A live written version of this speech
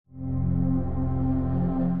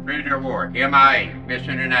prisoner of war, MIA,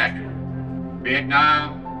 missing in action.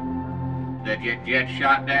 Vietnam, they get jets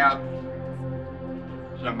shot down.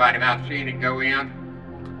 Somebody might have seen it go in.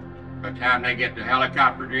 By the time they get the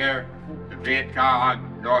helicopter there, the Viet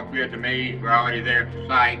Cong, North Vietnamese were already there at the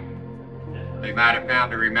site. They might have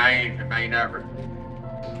found the remains, they may never.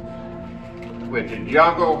 With the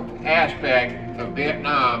jungle aspect of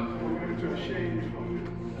Vietnam,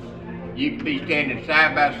 you could be standing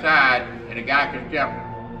side by side and a guy could step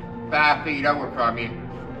 5 feet over from you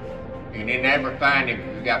and you never find him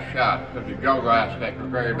because he got shot, because the jungle aspect was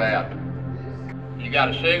very bad. You got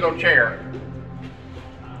a single chair.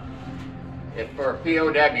 It's for a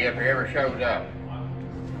POW if he ever shows up.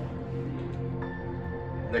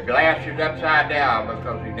 The glass is upside down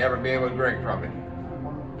because he'd never be able to drink from it.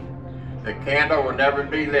 The candle will never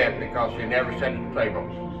be lit because he never set the table.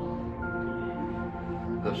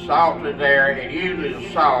 The salt is there, and usually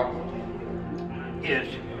the salt is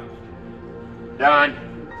done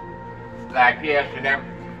like this, and it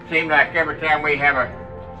seems like every time we have a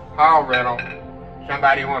hall rental,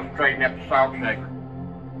 somebody wants to straighten up the salt shaker.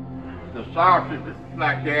 The salt is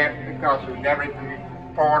like that because we never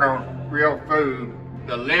poured on real food.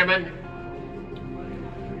 The lemon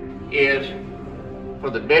is for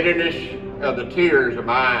the bitterness of the tears of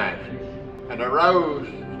my eyes. And the rose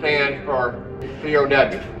stands for POW.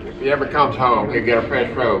 If he ever comes home, he'll get a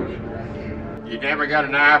fresh rose. You never got a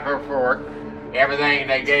knife or fork. Everything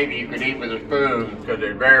they gave you could eat with a spoon because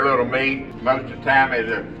there's very little meat. Most of the time it's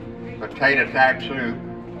a potato type soup.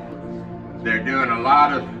 They're doing a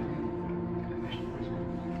lot of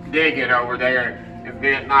digging over there in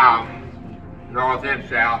Vietnam, North and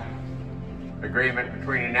South. Agreement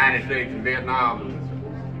between the United States and Vietnam.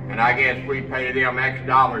 And I guess we pay them X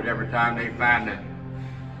dollars every time they find the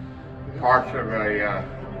parts of a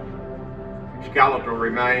skeletal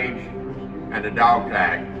remains and the dog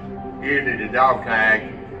tag. Usually the dog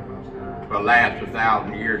tag will last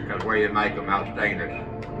 1,000 years because the way they make them out of stainless.